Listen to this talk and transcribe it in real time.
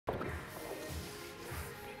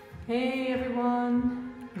Hey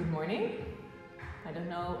everyone, good morning. I don't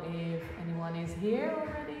know if anyone is here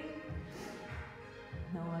already.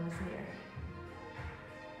 No one is here.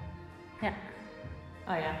 Ja.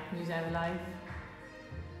 Oh ja, nu zijn we live.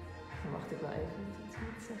 Dan wacht ik wel even tot iets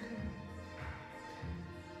moet zeggen.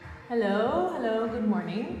 Hello, good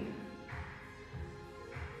morning.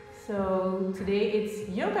 So today it's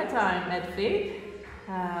yoga time at Vic.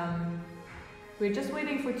 We're just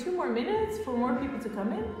waiting for 2 more minutes for more people to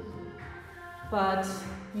come in. But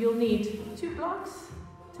you'll need 2 blocks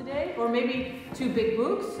today, or maybe 2 big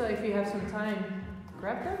books, so if you have some time,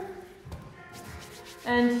 grab them.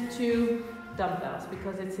 And 2 dumbbells,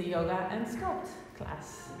 because it's a yoga and sculpt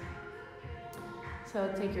class. So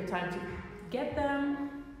take your time to get them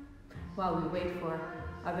while we wait for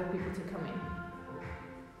other people to come in.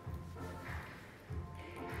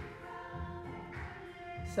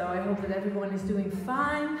 So I hope that everyone is doing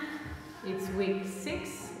fine. It's week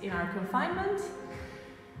 6 in our confinement.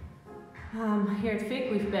 Here at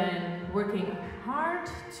Vic we've been working hard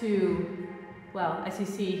to, well, as you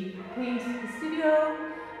see, paint the studio,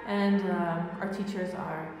 and our teachers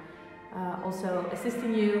are also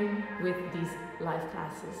assisting you with these live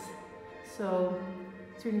classes. So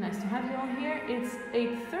it's really nice to have you all here. It's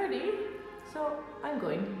 8:30, so I'm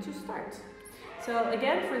going to start. So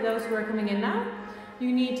again, for those who are coming in now,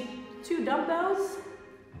 you need 2 dumbbells,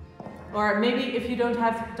 or maybe if you don't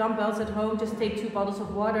have dumbbells at home, just take 2 bottles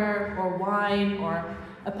of water or wine or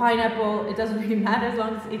a pineapple. It doesn't really matter as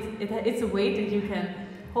long as it's a weight that you can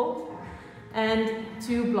hold. And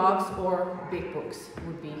 2 blocks or big books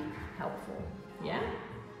would be helpful. Yeah?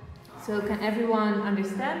 So can everyone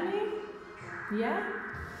understand me? Yeah?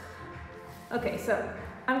 Okay, so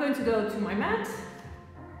I'm going to go to my mat.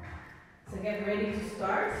 So get ready to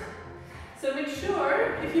start. So make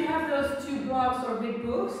sure, if you have those 2 blocks or big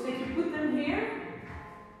books, that you put them here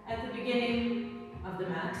at the beginning of the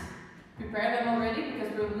mat. Prepare them already,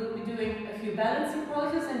 because we'll be doing a few balancing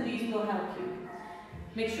poses and these will help you.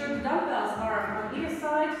 Make sure the dumbbells are on either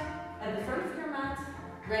side at the front of your mat,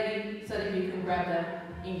 ready so that you can grab them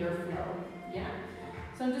in your flow. Yeah?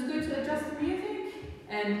 So I'm just going to adjust the music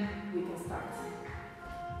and we can start.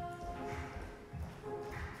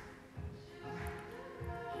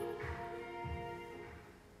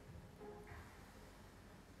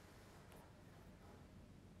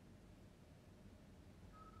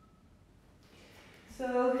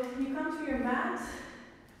 So you come to your mat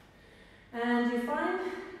and you find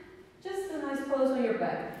just a nice pose on your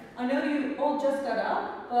back. I know you all just got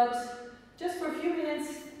up, but just for a few minutes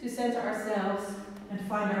to center ourselves and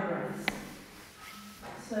find our breaths.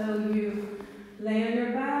 So you lay on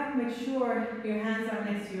your back, make sure your hands are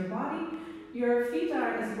next to your body, your feet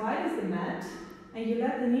are as wide as the mat, and you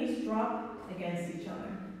let the knees drop against each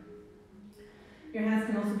other. Your hands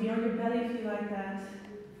can also be on your belly if you like that.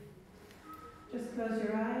 Just close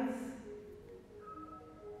your eyes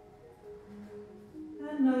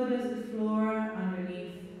and notice the floor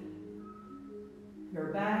underneath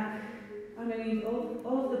your back, underneath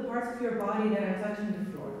all of the parts of your body that are touching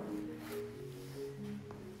the floor.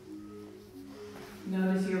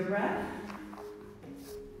 Notice your breath.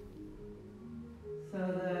 So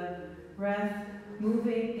the breath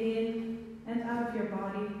moving in and out of your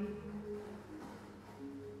body.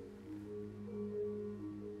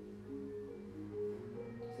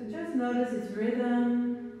 Just notice its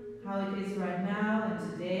rhythm, how it is right now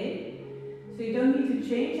and today. So you don't need to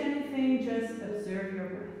change anything, just observe your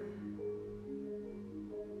breath.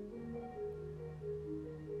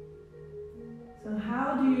 So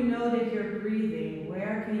how do you know that you're breathing?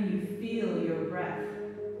 Where can you feel your breath?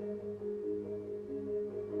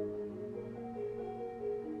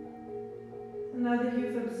 So now that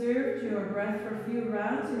you've observed your breath for a few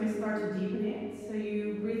rounds, you may start to deepen it. So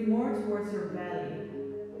you breathe more towards your belly.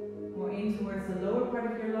 More in towards the lower part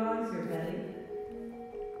of your lungs, your belly.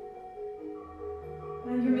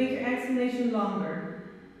 And you make your exhalation longer.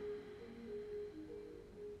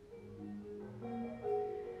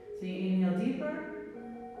 So you inhale deeper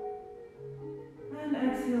and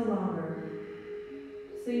exhale longer.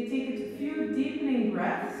 So you take a few deepening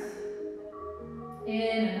breaths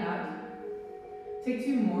in and out. Take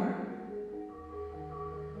 2 more.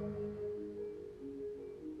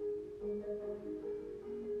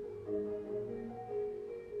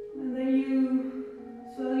 And then you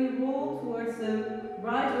slowly roll towards the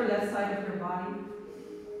right or left side of your body.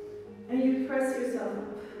 And you press yourself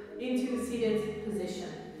up into the seated position.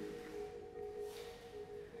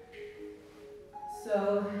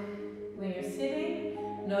 So when you're sitting,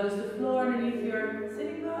 notice the floor underneath your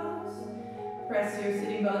sitting bones. Press your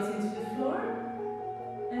sitting bones into the floor.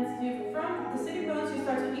 And from the sitting bones, you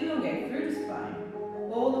start to elongate your spine,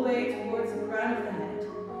 all the way towards the crown of the head.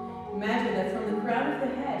 Imagine that from the crown of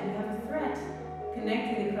the head, you have a thread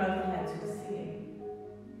connecting the crown of the head to the ceiling.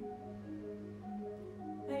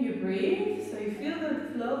 And you breathe, so you feel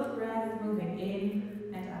the flow of breath moving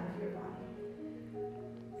in and out of your body.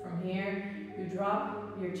 From here, you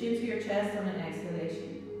drop your chin to your chest on an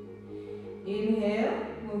exhalation. Inhale,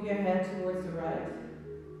 move your head towards the right.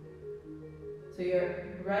 So your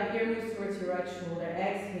right ear moves towards your right shoulder.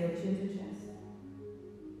 Exhale, chin to chest.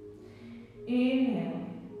 Inhale,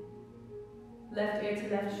 left ear to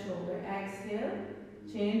left shoulder. Exhale,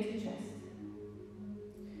 chin to chest.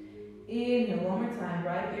 Inhale, one more time.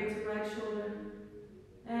 Right ear to right shoulder.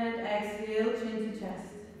 And exhale, chin to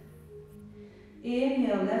chest.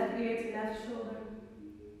 Inhale, left ear to left shoulder.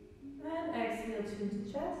 And exhale, chin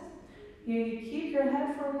to chest. Here you keep your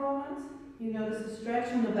head for a moment. You notice a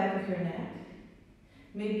stretch on the back of your neck.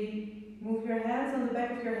 Maybe move your hands on the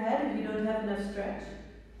back of your head if you don't have enough stretch.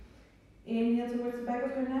 Inhale towards the back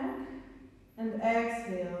of your neck. And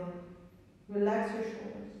exhale, relax your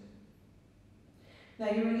shoulders.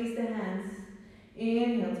 Now you release the hands.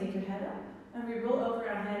 Inhale, take your head up. And we roll over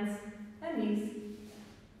our hands and knees.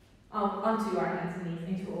 Onto our hands and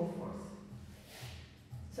knees, into all fours.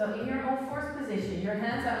 So in your all fours position, your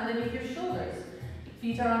hands are underneath your shoulders.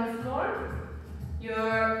 Feet are on the floor.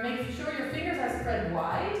 You're making sure your fingers are spread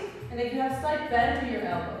wide, and that you have slight bend in your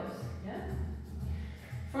elbows. Yeah?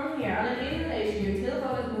 From here, on an inhalation, your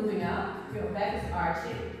tailbone is moving up, your back is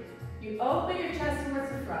arching. You open your chest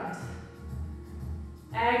towards the front.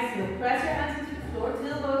 Exhale, press your hands into the floor,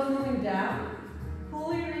 tailbone is moving down.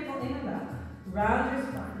 Pull your navel in and up, round your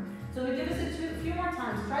spine. So we do this a few more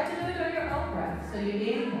times. Try to do it on your own breath. So you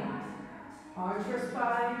inhale, arch your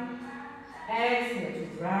spine. Exhale,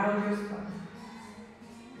 to round your spine.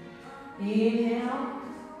 Inhale,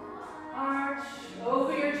 arch,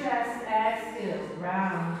 over your chest. Exhale,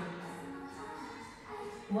 round.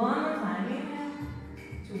 One more time. Inhale,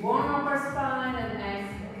 to warm up our spine, and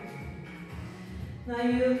exhale. Now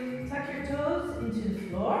you tuck your toes into the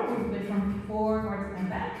floor, move it from forwards and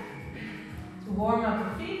back. To warm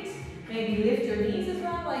up your feet, maybe lift your knees as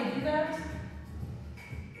well while you do that.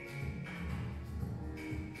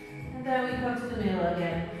 And then we come to the middle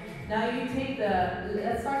again. Now you take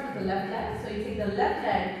let's start with the left leg. So you take the left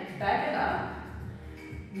leg, back it up,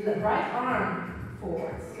 the right arm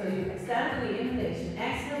forwards. So you extend with the inhalation.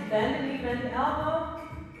 Exhale, bend the knee, bend the elbow,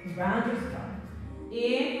 round your spine.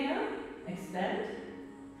 Inhale, extend.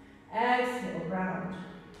 Exhale, round.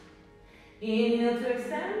 Inhale to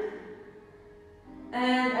extend.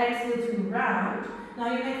 And exhale to round.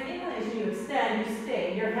 Now you make inhalation, you extend, you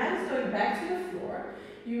stay. Your hand is going back to the floor.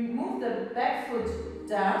 You move the back foot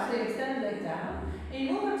down, so you extend the leg down. And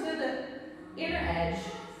you move it to the inner edge.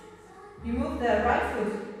 You move the right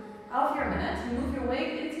foot off your mat. You move your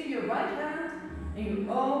weight into your right hand. And you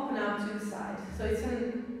open out to the side. So it's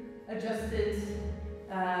an adjusted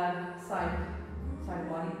side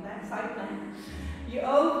plank. You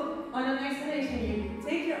open, on an exhalation, you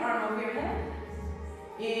take your arm over your head.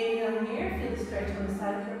 Inhale here, feel the stretch on the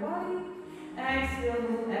side of your body. Exhale,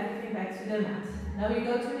 move everything back to the mat. Now we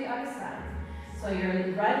go to the other side. So your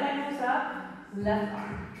right leg moves up, left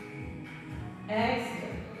arm.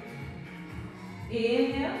 Exhale.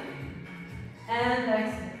 Inhale. And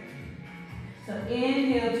exhale. So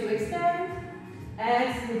inhale to extend.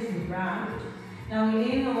 Exhale to round. Now we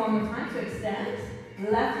inhale one more time to extend.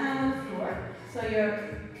 Left hand on the floor. So your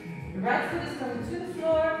right foot is coming to the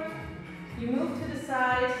floor. You move to the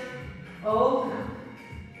side, open up.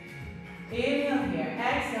 Inhale here,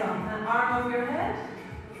 exhale, and arm over your head.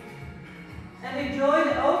 And enjoy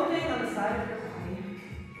the opening on the side of your body.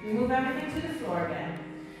 You move everything to the floor again.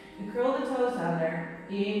 You curl the toes under.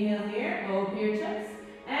 Inhale here, open your chest.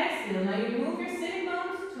 Exhale, now you move your sitting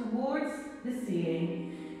bones towards the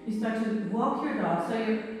ceiling. You start to walk your dog. So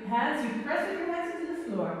your hands, you press with your hands into the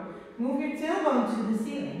floor. Move your tailbone to the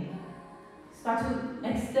ceiling. Start to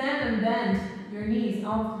extend and bend your knees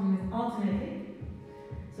alternately.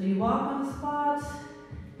 So you walk on the spot.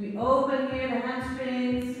 We open here the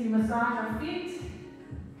hamstrings. You massage our feet.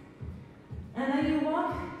 And then you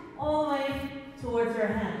walk all the way towards your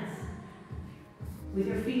hands. With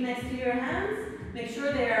your feet next to your hands, make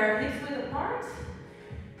sure they are hips width apart.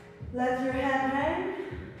 Let your head hang.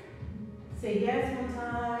 Say yes one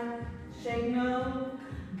time. Shake no.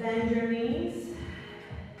 Bend your knees.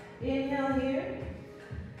 Inhale here.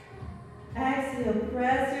 Exhale,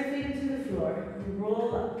 press your feet into the floor.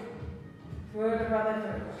 Roll up. Vertebra by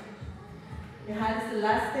vertebra. Your hand is the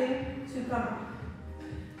last thing to come up.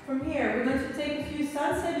 From here, we're going to take a few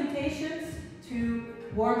sun salutations to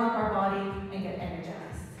warm up our body and get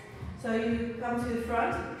energized. So you come to the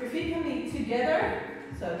front. Your feet can be together,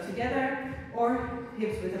 so together, or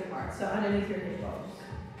hips width apart, so underneath your hip bones.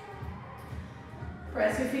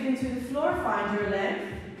 Press your feet into the floor, find your length.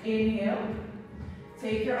 Inhale,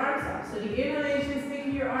 take your arms up. So the inhalation is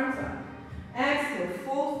taking your arms up. Exhale,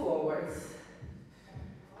 fold forwards.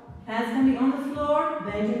 Hands can be on the floor,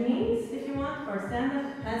 bend your knees if you want, or stand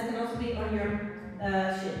up. Hands can also be on your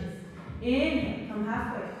shins. Inhale, come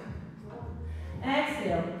halfway.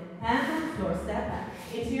 Exhale, hands on the floor, step back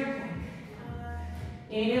into your plank.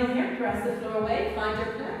 Inhale here, press the floor away, find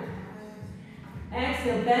your plank.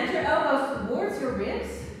 Exhale, bend your elbows towards your ribs.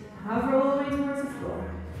 Hover all the way towards the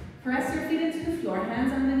floor. Press your feet into the floor,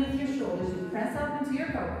 hands underneath your shoulders. You press up into your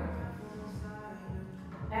cobra.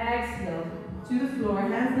 Exhale, to the floor,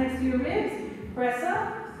 hands next to your ribs. Press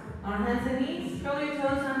up, on hands and knees. Curl your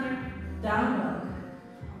toes under, down dog.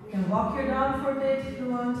 You can walk your dog for a bit if you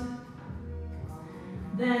want.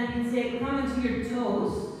 Then you come into your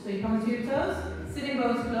toes. So you come into your toes, sitting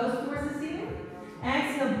bones close towards the ceiling.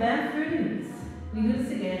 Exhale, bend through the knees. We do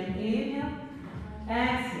this again. Inhale,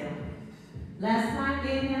 exhale. Last time,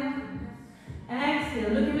 inhale, exhale.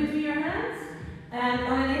 Look in between your hands. And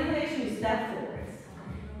on an inhalation, you step forwards.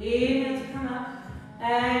 Inhale to come up.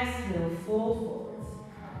 Exhale, fold forwards.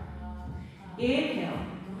 Inhale.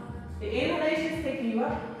 The inhalation is taking you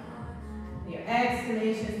up. Your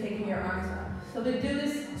exhalation is taking your arms up. So we do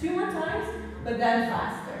this 2 more times, but then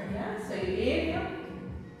faster. Yeah? So you inhale.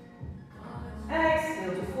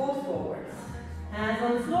 Exhale to fold forwards. Hands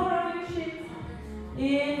on the floor on your shins.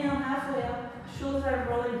 Inhale, halfway up. Shoulders are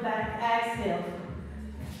rolling back. Exhale.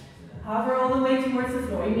 Hover all the way towards the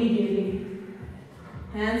floor immediately.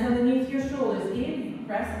 Hands underneath your shoulders. Inhale,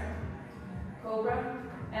 press up. Cobra.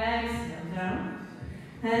 Exhale, down.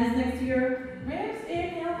 Hands next to your ribs.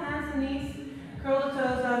 Inhale, hands and knees. Curl the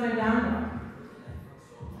toes under, down dog.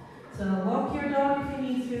 So walk your dog if you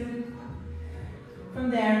need to. From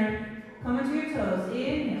there, come into your toes.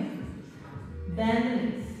 Inhale. Bend the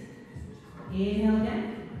knees. Inhale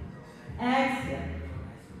again. Exhale.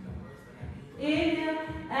 Inhale.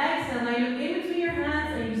 Exhale. Now you look in between your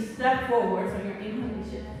hands and you step forwards on your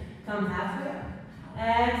inhalation. Come halfway up.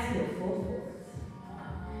 Exhale. Fold forwards.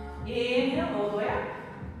 Inhale all the way up.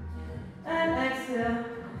 And exhale.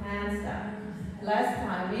 Hands down. Last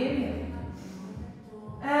time. Inhale.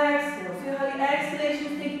 Exhale. Feel how the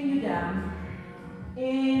exhalation is taking you down.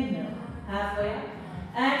 Inhale. Halfway up.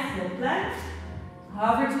 Exhale. Plank.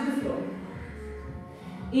 Hover to the floor.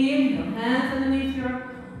 Inhale. Hands underneath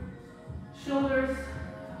your shoulders.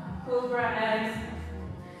 Cobra. Exhale.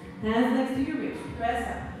 Hands next to your ribs. Press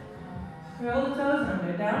up. Curl the toes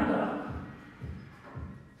under. Down dog.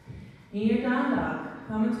 In your down dog,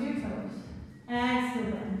 come into your toes.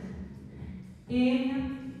 Exhale. Bend. Inhale.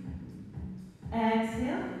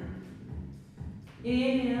 Exhale.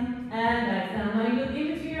 Inhale. And exhale. Now you look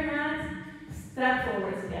in between your hands. Step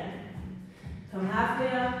forwards again. Come halfway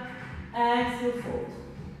up. Exhale. Fold.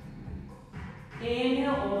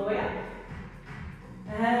 Inhale all the way up.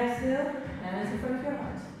 Exhale. Hands in front of your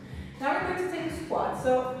heart. Now we're going to take a squat.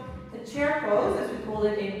 So a chair pose, as we call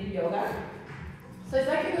it in yoga. So it's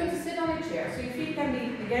like you're going to sit on a chair. So your feet can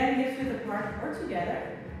be, again, hips width apart or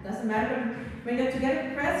together. Doesn't matter. Bring them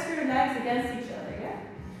together. Press your legs against each other. Yeah?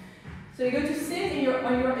 So you're going to sit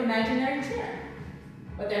on your imaginary chair.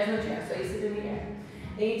 But there's no chair, so you sit in the air.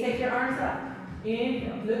 Then you take your arms up.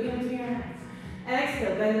 Inhale. Look into your hands.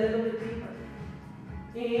 Exhale. Bend a little bit deeper.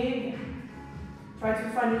 Inhale. Try to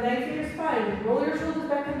find the length in your spine. Roll your shoulders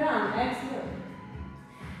back and down. Exhale.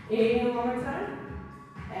 Inhale one more time.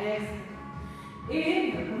 Exhale.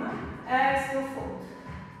 Inhale, come up. Exhale, fold.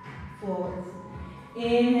 Forwards.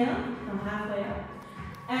 Inhale, come halfway up.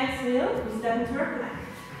 Exhale, you step into our plank.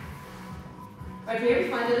 Right here, we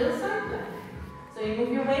find a little side plank. So you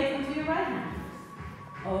move your weight into your right hand.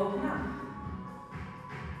 Open up.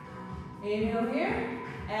 Inhale here.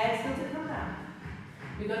 Exhale to come down.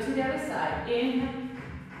 We go to the other side. Inhale.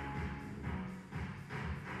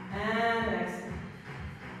 And exhale.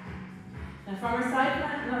 Now from our side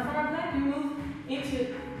plank, from our plank, we move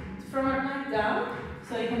from our plank down.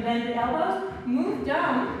 So you can bend the elbows, move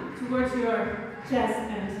down towards your chest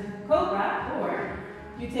and cobra, or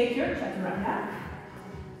you take your chaturanga,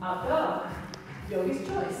 up dog, yogi's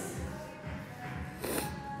choice.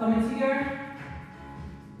 Come into your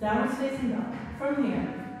downward facing dog. From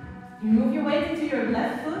here, you move your weight into your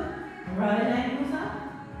left foot, right leg moves up.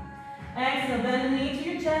 Exhale, bend the knee to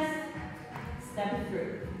your chest, step it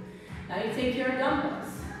through. Now you take your dumbbells.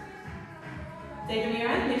 Take them in your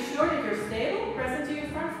hand, make sure that you're stable, press into your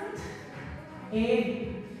front foot.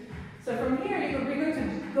 Inhale. So from here, we're going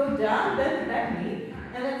to go down, bend the back knee,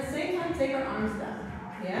 and And at the same time, take our arms down.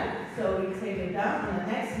 Yeah? So we take it down on an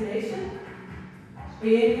exhalation.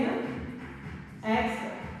 Inhale.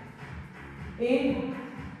 Exhale. Inhale.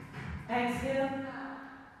 Exhale.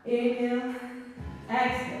 Inhale.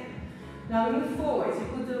 Exhale. Now we move forwards. You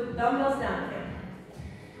put the dumbbells down again.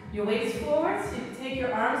 Your weight is forwards. You take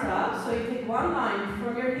your arms up. So you take one line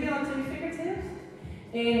from your heel onto your fingertips.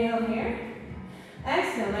 Inhale here.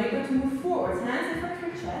 Exhale. Now you're going to move forwards. Hands in front of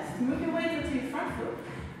your chest. Move your weight onto your front foot.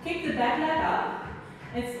 Kick the back leg up.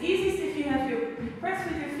 It's easiest if you have you press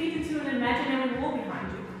with your feet into an imaginary wall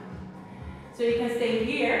behind you. So you can stay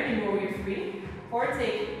here in warrior three, or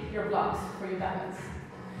take your blocks for your balance.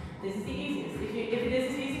 This is the easiest. If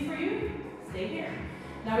this is easy for you, stay here.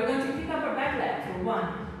 Now we're going to pick up our back leg for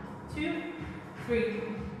 1, 2, 3,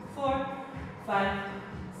 4, 5,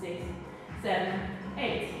 6, 7,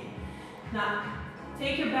 8. Now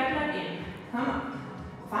take your back leg in. Come on.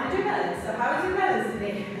 Find your balance. So how is your balance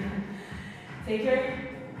today? Take your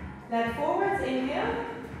leg forwards, inhale.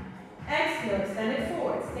 Exhale, extend it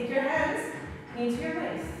forwards. Take your hands into your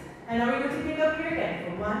waist. And now we're going to pick up here again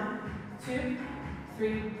for 1, 2,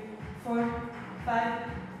 3, 4, 5,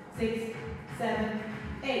 6, 7,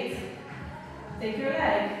 8. Take your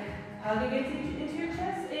leg, hugging it into your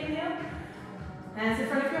chest, inhale. Hands in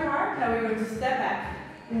front of your heart. Now we're going to step back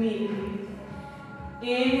immediately.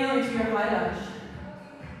 Inhale into your high lunge.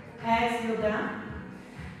 Exhale down.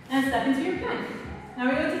 And step into your plank. Now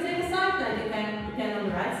we're going to take a side plank again on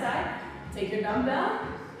the right side. Take your dumbbell.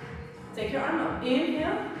 Take your arm up.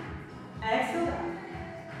 Inhale. Exhale down.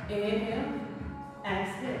 Inhale.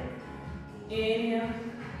 Exhale. Inhale.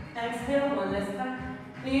 Exhale. One last time.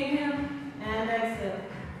 Inhale. And exhale.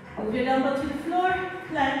 Move your dumbbell to the floor.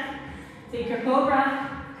 Plank. Take your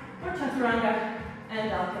cobra or chaturanga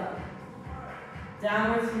and up dog.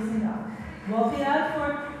 Downward facing dog. Walk it out for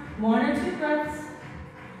 1 or 2 breaths.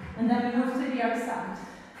 And then we move to the other side.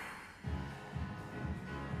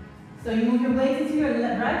 So you move your weight into your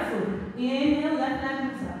right foot. Inhale, left leg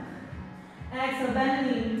moves up. Exhale, bend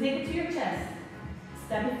the knee. Take it to your chest.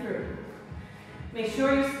 Step it through. Make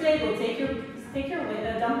sure you're stable. Take your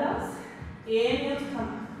dumbbells. Inhale to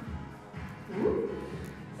come up. Ooh.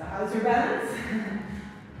 So how's your balance?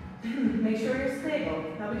 Make sure you're stable.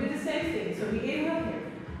 Now we do the same thing. So we inhale here.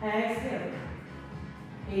 Exhale.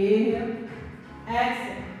 Inhale.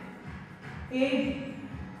 Exhale. In,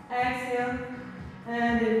 exhale,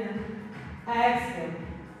 and inhale, exhale.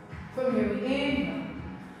 From here we inhale,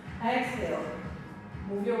 exhale.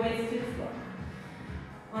 Move your weights to the floor.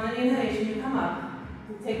 On an inhalation, you come up.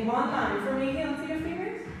 You take one line from your heel to your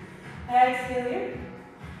fingers. Exhale here.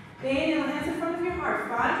 Inhale, hands in front of your heart.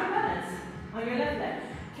 Find your balance on your left leg.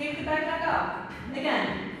 Kick the back leg up.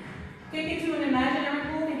 Again, kick it to an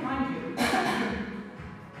imaginary wall behind you.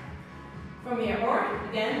 From here, or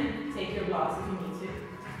again, take your blocks if you need to.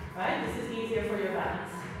 Right? This is easier for your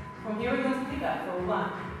balance. From here, we're going to pick up for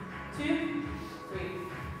 1, 2, 3,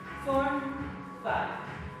 4, 5,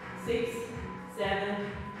 6,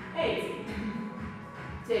 7, 8.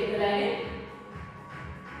 Take the leg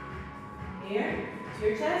in. Here, to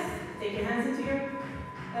your chest. Take your hands into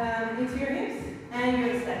your hips, and you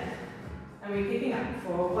extend. And we're kicking up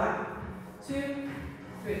for 1, 2,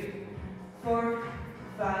 3, 4,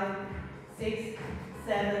 5, 6,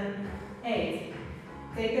 7, 8.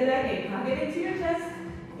 Take the leg in. Hug it into your chest.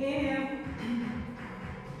 Inhale.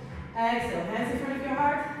 Exhale. Hands in front of your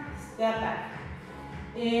heart. Step back.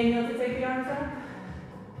 Inhale to take the arms up.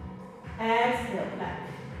 Exhale, back.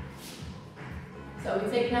 So we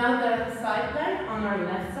take now the side plank on our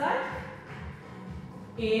left side.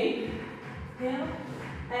 Inhale.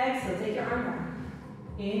 Exhale. Take your arm down.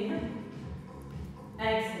 Inhale.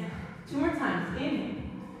 Exhale. 2 more times. Inhale.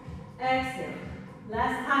 Exhale.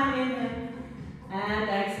 Last time, inhale. And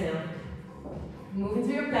exhale. Move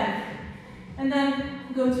into your plank. And then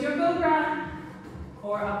go to your cobra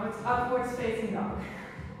or upwards facing dog.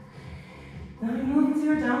 Now you move into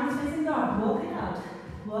your downwards facing dog. Walk it out.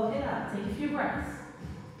 Walk it out. Take a few breaths.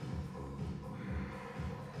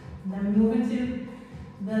 And then move into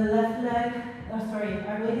the left leg. Oh, sorry.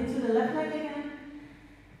 I weight into the left leg again.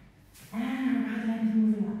 And our right leg is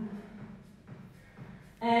moving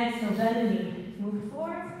up. Exhale, bend the knee. Move it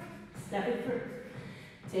forward. Step it through.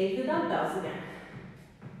 Take the dumbbells again.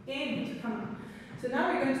 Inhale to come up. So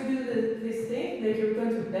now we're going to do this thing that you're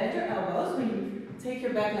going to bend your elbows when you take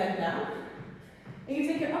your back leg down. And you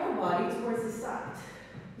take your upper body towards the side.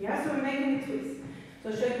 Yeah, so we're making a twist. So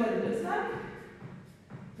I'll show you what it looks like.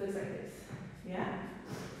 It looks like this. Yeah?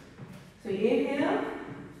 So you inhale,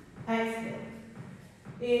 exhale.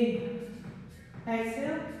 Inhale,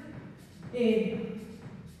 exhale, inhale,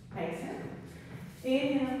 exhale.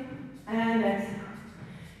 Inhale and exhale.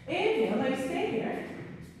 Inhale, now you stay here.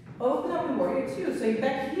 Open up in warrior two. So your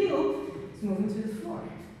back heel is moving to the floor.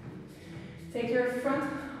 Take your front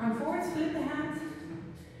arm forwards, flip the hands.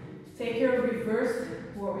 Take your reversed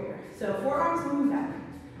warrior. So forearms moving back,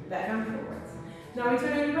 back arm forwards. Now we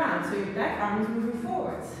turn it around. So your back arm is moving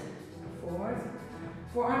forwards. Forwards,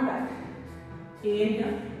 forearm back.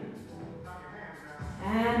 Inhale.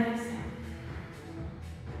 And exhale.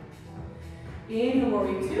 Inhale,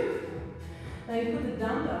 warrior two. Now you put the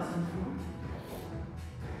dumbbells on the floor.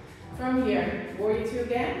 From here, warrior two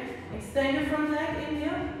again. Extend your front leg,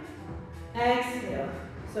 inhale. Exhale.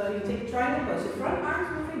 So you take a triangle pose. Your front arm's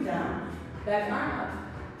moving down, back arm up.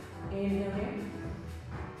 Inhale here.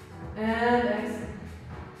 And exhale.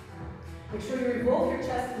 Make sure you revolve your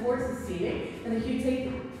chest towards the ceiling, and that you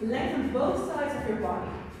take lengthen both sides of your body.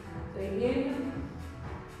 So inhale.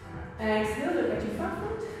 Exhale, look at your front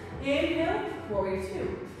foot. Inhale, warrior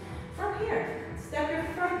two. From here, step your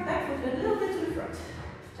front back foot a little bit to the front.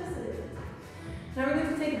 Just a little bit. Now we're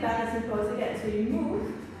going to take a balancing pose again. So you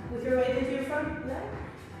move with your weight into your front leg.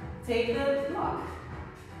 Take the block.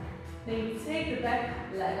 Then you take the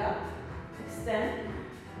back leg up. Extend.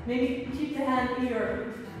 Maybe keep the hand in your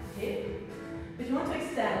hip. But you want to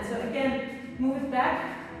extend. So again, move it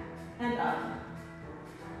back and up.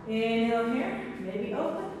 Inhale here. Maybe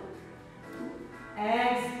open.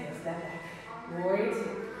 Exhale, step back. Warrior two.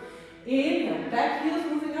 Inhale, back heels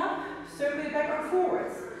moving up. Circle your back arm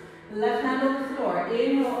forwards. Left hand on the floor.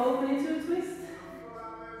 Inhale, open into a twist.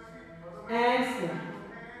 Exhale.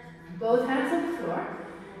 Both hands on the floor.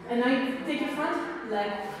 And now you take your front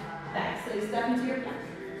leg back. So you step into your plank.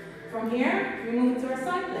 From here, we move into our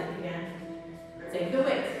side plank again. Take the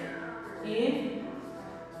weight. In.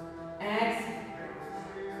 Exhale.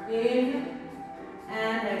 In.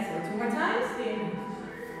 And exhale. Two more times. In.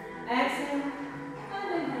 Exhale.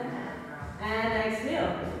 And inhale. And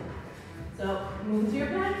exhale. So move to your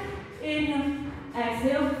plank. Inhale.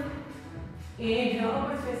 Exhale. Inhale.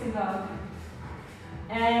 Upward facing dog.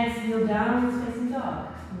 Exhale. Downward facing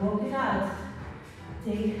dog. Walk it out.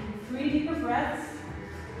 Take 3 deeper breaths.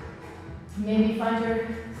 Maybe find your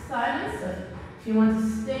silence. So if you want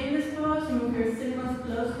to stay in this pose, you move your signals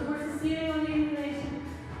close towards the ceiling on the inhalation.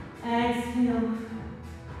 Exhale.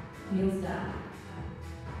 Heels down.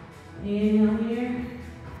 Inhale here.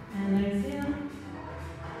 And exhale.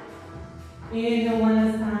 Inhale one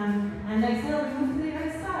last time. And exhale, move to the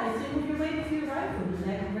other side. So you move your weight to your right foot.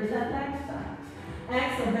 Leg over left leg side.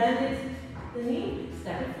 Exhale, bend it, the knee,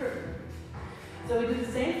 step it through. So we do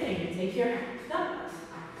the same thing. You take your dumbbells.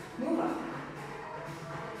 Move up.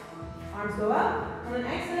 Arms go up. On an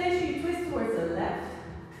exhalation, you twist towards the left.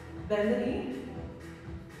 Bend the knee.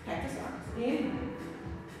 Cactus arms. Inhale.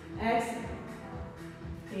 Exhale.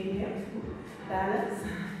 Inhale. Balance.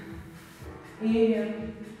 Inhale.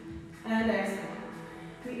 And exhale.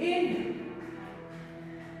 We inhale.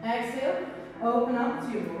 Exhale. Open up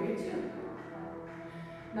to your warrior two.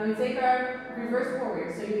 Now we take our reverse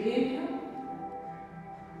warrior. So you inhale.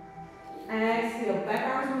 Exhale. Back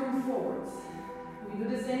arms moving forwards. We do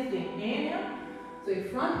the same thing. Inhale. So your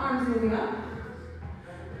front arms moving up.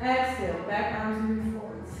 Exhale. Back arms moving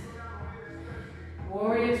forwards.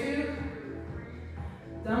 Warrior two.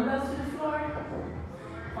 Dumbbells to the floor.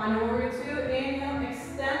 Final warrior two. Inhale.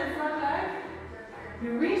 Extend the front leg.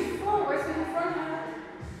 You reach forwards with your front hand.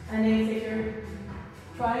 And then you take your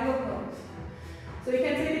triangle pose. So you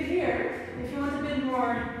can take it here. If you want a bit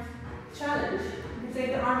more challenge, you can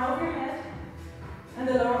take the arm over your head and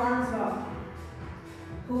the lower arm as well.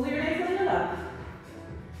 Pull your legs a little up.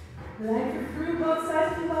 Lengthen through both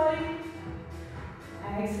sides of the body.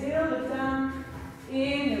 Exhale, look down.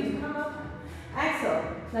 Inhale to come up.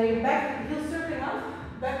 Exhale. Now your back heel circling up,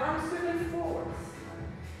 back arm circling forwards.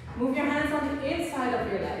 Move your hands on the inside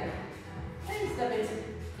of your leg. And you step it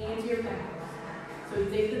into your plank pose. So you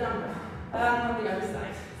take the dumbbell. On the other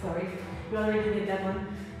side. Sorry. We already did that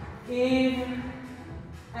one. Inhale.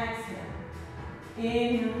 Exhale.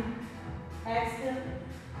 Inhale. Exhale.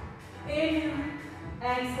 Inhale.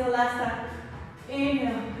 Exhale. Last time.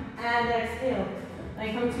 Inhale. And exhale. Now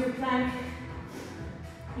you come to your plank.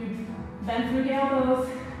 You bend through the elbows.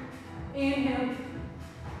 Inhale.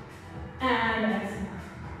 And exhale.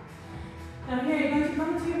 Now here you're going to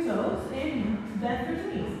come to your toes. Inhale. Bend through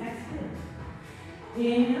the knees. Exhale.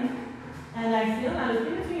 Inhale. And exhale. Now look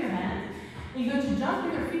into your hands. You're going to jump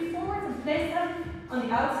with your feet forward and place them on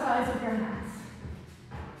the outsides of your hands.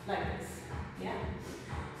 Like this. Yeah?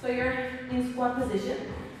 So you're in squat position.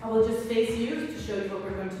 I will just face you to show you what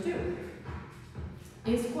we're going to do.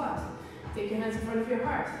 In squat, take your hands in front of your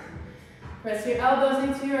heart. Press your elbows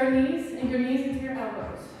into your knees and your knees into your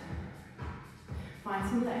elbows. Find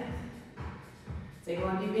some length. Take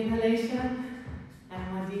one deep inhalation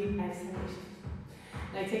and one deep exhalation.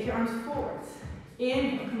 Now take your arms forwards.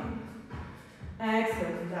 Inhale, come up.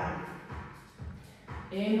 Exhale, come down.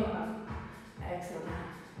 Inhale up. Exhale down.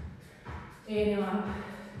 Inhale up.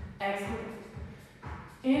 Exhale.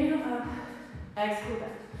 Inhale up. Exhale down.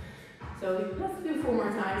 So let's do 4 more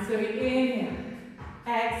times. So we inhale.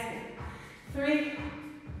 Exhale. 3,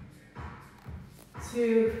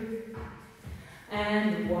 2,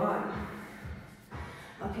 and 1.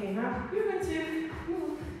 Okay, now you're going to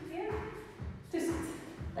move here to sit.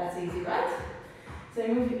 That's easy, right? So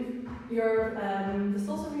you move your the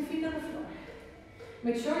soles of your feet on the floor.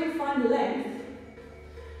 Make sure you find length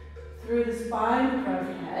through the spine, the crown of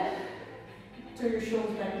your head. Turn your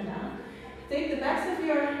shoulders back and down. Take the backs of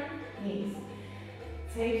your knees.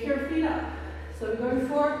 Take your feet up. So we're going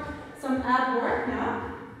for some ab work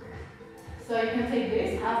now. So you can take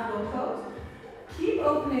this, half bow pose. Keep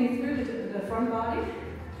opening through the front body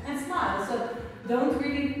and smile. So don't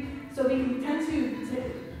really, so we tend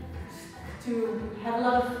to have a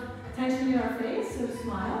lot of tension in our face, so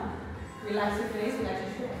smile. Relax your face, relax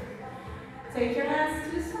your shoulder. Take your hands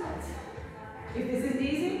to the sides. If this is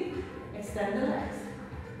easy, extend the legs.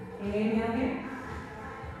 Inhale here.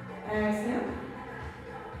 Exhale.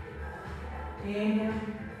 Inhale.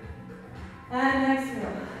 And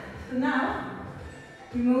exhale. So now,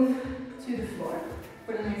 we move to the floor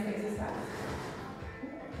for the next exercise.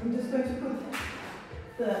 I'm just going to put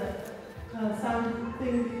the sound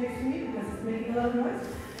thing next to me because it's making a lot of noise.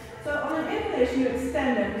 So on an inhalation, you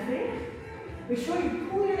extend everything. Make sure you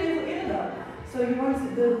pull your navel in and up. So you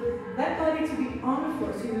want the back body to be on the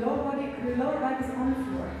floor. So your lower back is on the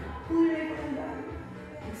floor. Pull your navel in and up.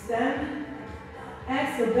 Extend.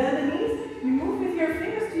 Exhale. Bend the knees. You move with your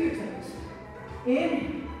fingers to your toes.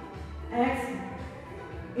 Inhale. Exhale.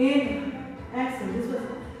 Inhale. Exhale. This was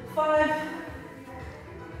 5,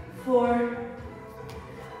 4,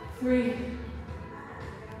 3,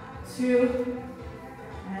 2,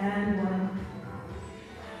 and 1.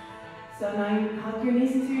 So now you hug your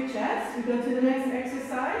knees into your chest. We go to the next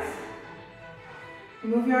exercise. You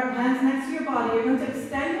move your hands next to your body. You're going to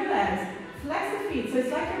extend your legs. Flex the feet. So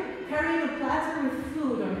it's like you're carrying a platter with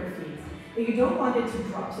food on your feet. And you don't want it to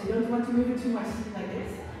drop. So you don't want to move it too much like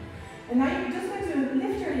this. And now you're just going to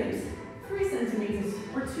lift your hips 3 centimeters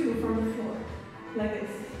or 2 from the floor. Like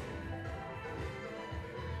this.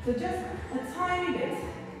 So just a tiny bit.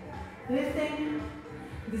 Lifting.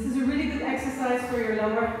 This is a really good exercise for your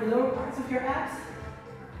lower parts of your abs.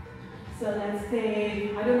 So let's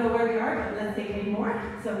take, I don't know where we are, but let's take 8 more.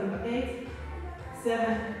 So we have 8,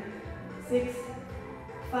 7, 6,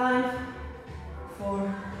 5,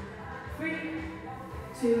 4, 3,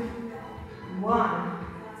 2, 1.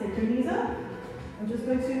 Take your knees up. I'm just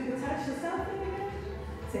going to attach the something again.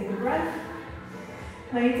 Take a breath.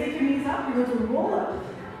 Now you take your knees up, you're going to roll up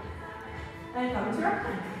and come to our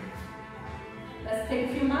plank. Let's take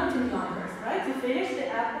a few mountain climbers, right? To finish the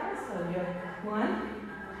ab part. So you have 1,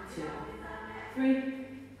 2, 3,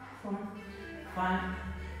 4, 5,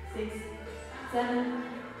 6, 7,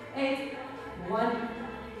 8, 1,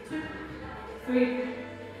 2, 3,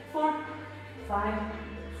 4, 5,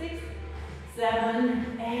 6,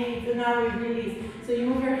 7, 8. And now we release. So you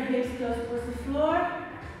move your hips close towards the floor.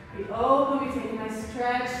 We open, we take a nice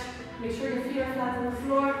stretch. Make sure your feet are flat on the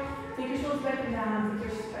floor. Take your shoulders back and down.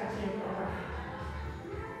 Take your stretching over.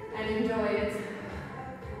 And enjoy it.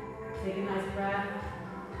 Take a nice breath.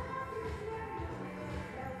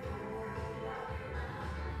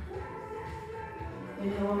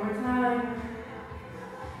 Inhale one more time.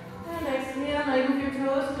 And exhale. Now you move your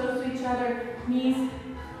toes close to each other. Knees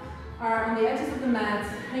are on the edges of the mat.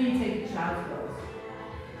 And you take child's pose.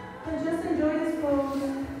 And just enjoy this pose.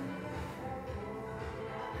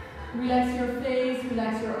 Relax your face,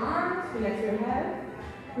 relax your arms, relax your head,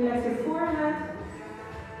 relax your forehead.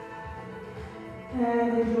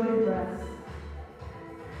 And enjoy the breath.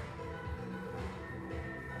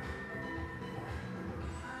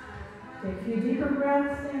 Take a few deeper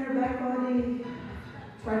breaths in your back body.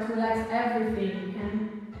 Try to relax everything you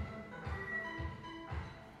can.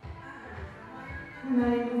 And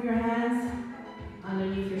now you move your hands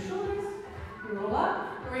underneath your shoulders. You roll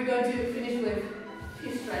up. And we're going to finish with a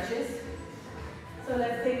few stretches. So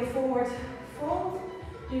let's take a forward fold.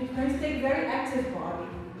 You're going to take a very active body.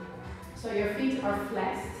 So your feet are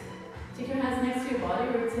flexed. Take your hands next to your body.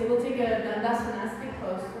 We'll take a Dandasanastic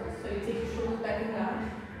pose first. So you take your shoulders back and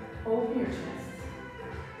down. Open your chest.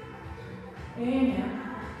 Inhale.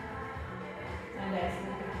 And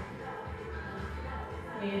exhale.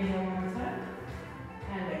 Inhale one more time.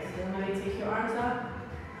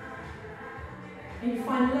 And you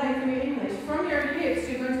find length in your inhalation. From your hips,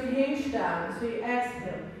 you're going to hinge down. So you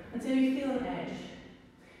exhale until you feel an edge.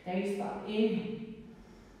 Then you stop. Inhale.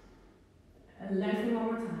 And lengthen one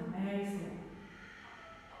more time. Exhale.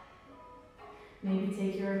 Maybe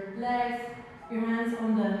take your legs, your hands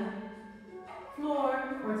on the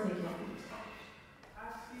floor, or take your feet.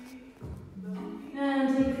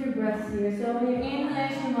 And take a few breaths here. So on your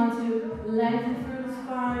inhalation, you want to lengthen through the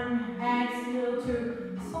spine. Exhale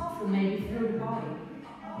to soften maybe through the body.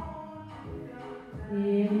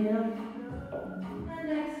 Inhale. And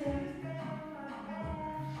exhale.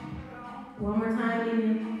 One more time,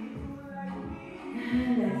 inhale.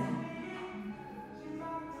 And exhale.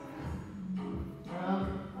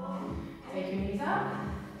 Okay. Take your knees up.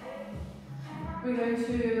 We're going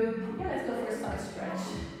to, let's go for a side stretch.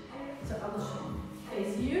 So I will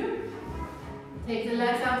face you. Take the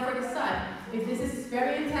legs out for the side. If this is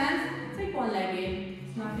very intense, take one leg in.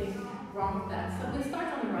 There's nothing wrong with that. So we'll start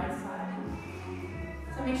on the right side.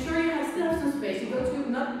 So make sure you still have some space. You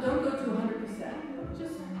don't go to 100%.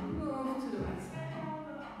 Just move to the right side.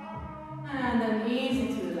 And then easy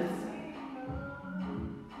to the left side.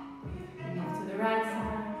 Move to the right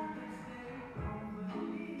side.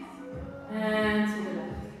 And to the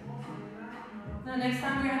left. Now next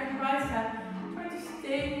time we're at the right side, try to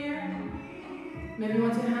stay here. Maybe you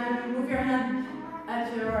want to move your hand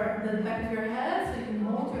at the back of your head so you can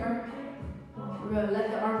hold let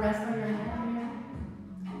the arm rest on your head here.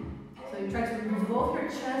 So you try to revolve your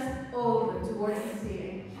chest open towards the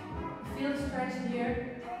ceiling. Feel the stretch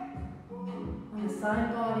here. On the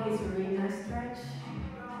side body is a really nice stretch.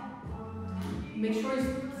 Make sure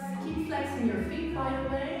you keep flexing your feet, by the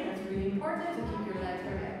way. That's really important to keep your legs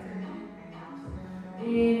very active.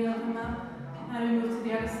 Inhale, come up. And we move to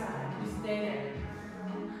the other side. You stay there.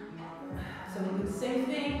 So we do the same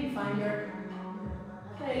thing. You find your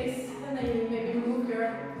place, and then you maybe move your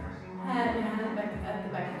hand back at the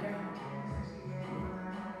back of your head.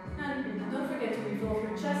 And don't forget to revolve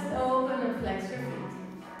your chest open and flex your feet.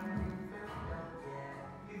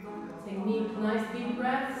 Take nice deep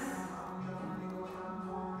breaths.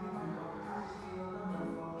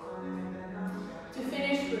 To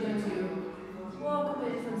finish, we're going to walk a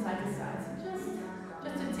bit from side to side. So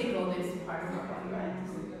just to tickle this part of our body, right?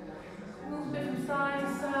 Move a bit from side to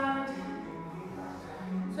side.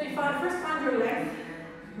 So you first find your length,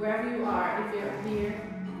 wherever you are. If you're here,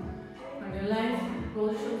 find your length, roll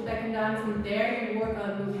the shoulders back and down. From there, you work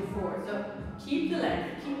on moving forward. So keep the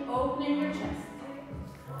length, keep opening your chest.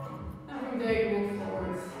 And from there, you move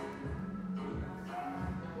forwards.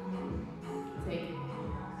 Take 2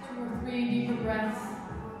 or 3 deeper breaths.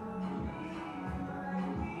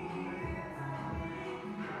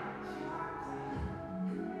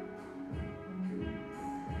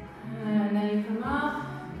 And then you come up,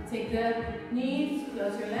 take the knees,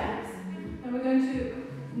 close your legs, and we're going to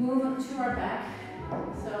move up to our back.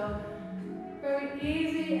 So very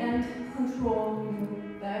easy and controlled. We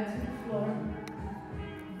move back to the floor.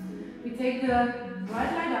 We take the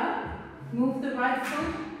right leg up, move the right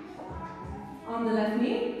foot on the left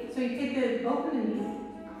knee. So you open the knee,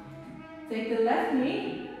 take the left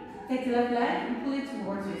knee, take the left leg and pull it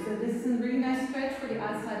towards you. So this is a really nice stretch for the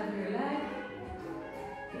outside of your leg,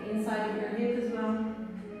 the inside of your hip as well.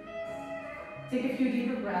 Take a few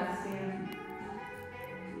deeper breaths here.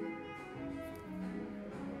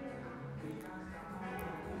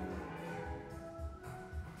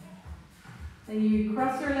 Then you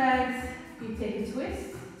cross your legs, you take a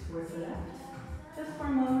twist towards the left, just for a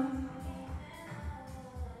moment.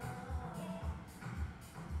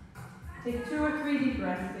 Take 2 or 3 deep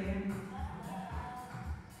breaths here.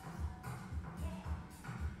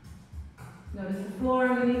 Notice the floor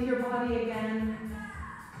underneath your body again.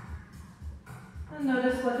 And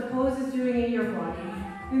notice what the pose is doing in your body.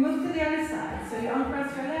 We move to the other side. So you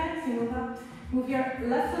uncross your legs, you move up, move your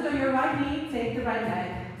left foot on your right knee, take the right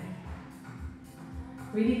leg.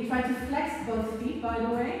 Really try to flex both feet, by the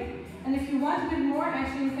way. And if you want a bit more,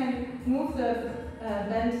 actually you can move the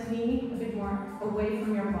bent knee a bit more away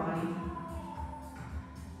from your body.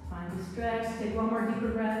 Find the stretch, take 1 more deeper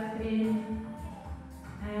breath in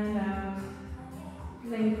and out.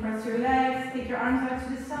 Then you cross your legs, take your arms out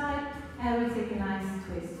to the side, and we take a nice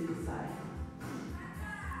twist to the side.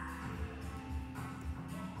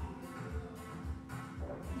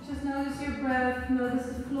 Just notice your breath, notice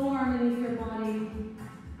the floor underneath your body.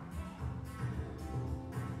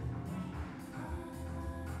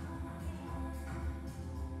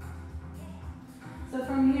 So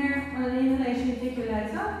from here, on an inhalation, you take your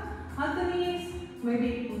legs up, hug the knees,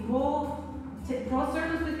 maybe roll, draw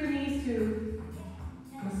circles with your knees to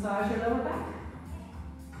massage your lower back.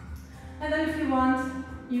 And then if you want,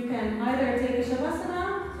 you can either take a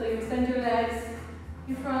Shavasana, so you extend your legs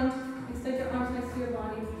in front, extend your arms next to your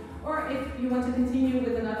body, or if you want to continue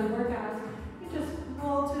with another workout, you just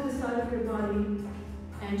roll to the side of your body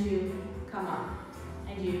and you come up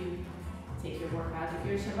and you take your workout. If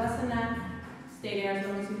you're Shavasana, stay there as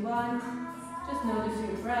long as you want. Just notice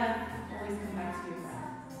your breath, always come back to your breath.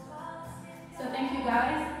 So thank you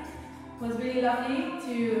guys. It was really lovely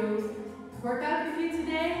to work out with you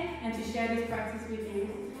today and to share this practice with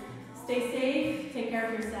you. Stay safe, take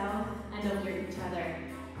care of yourself, and of each other.